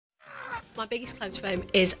My biggest claim to fame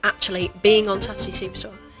is actually being on Saturday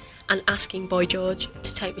Superstore and asking Boy George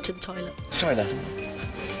to take me to the toilet. Sorry, Nat.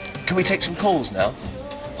 Can we take some calls now?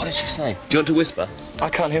 What did she say? Do you want to whisper? I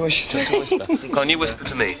can't hear what she said. Whisper. Can't you whisper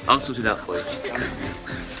to me? I'll sort it out for you.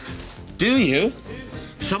 Do you?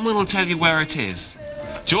 Someone will tell you where it is.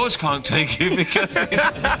 George can't take you because he's...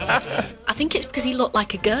 I think it's because he looked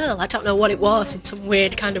like a girl. I don't know what it was. In some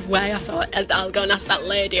weird kind of way, I thought, I'll go and ask that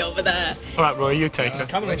lady over there. All right, Roy, you take her.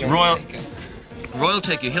 Roy will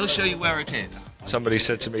take you. He'll show you where it is. Somebody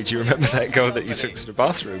said to me, do you remember that girl that you took to the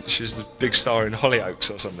bathroom? She's the big star in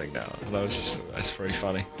Hollyoaks or something now. And I was just, that's very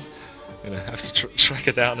funny. You know, have to track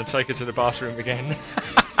her down and take her to the bathroom again.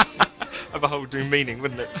 Have a whole new meaning,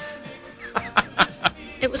 wouldn't it?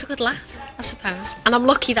 It was a good laugh, I suppose. And I'm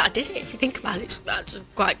lucky that I did it. If you think about it, it's actually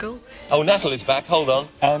quite cool. Oh, Natalie's back. Hold on.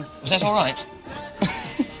 Was that all right?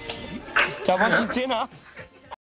 Do I want some dinner?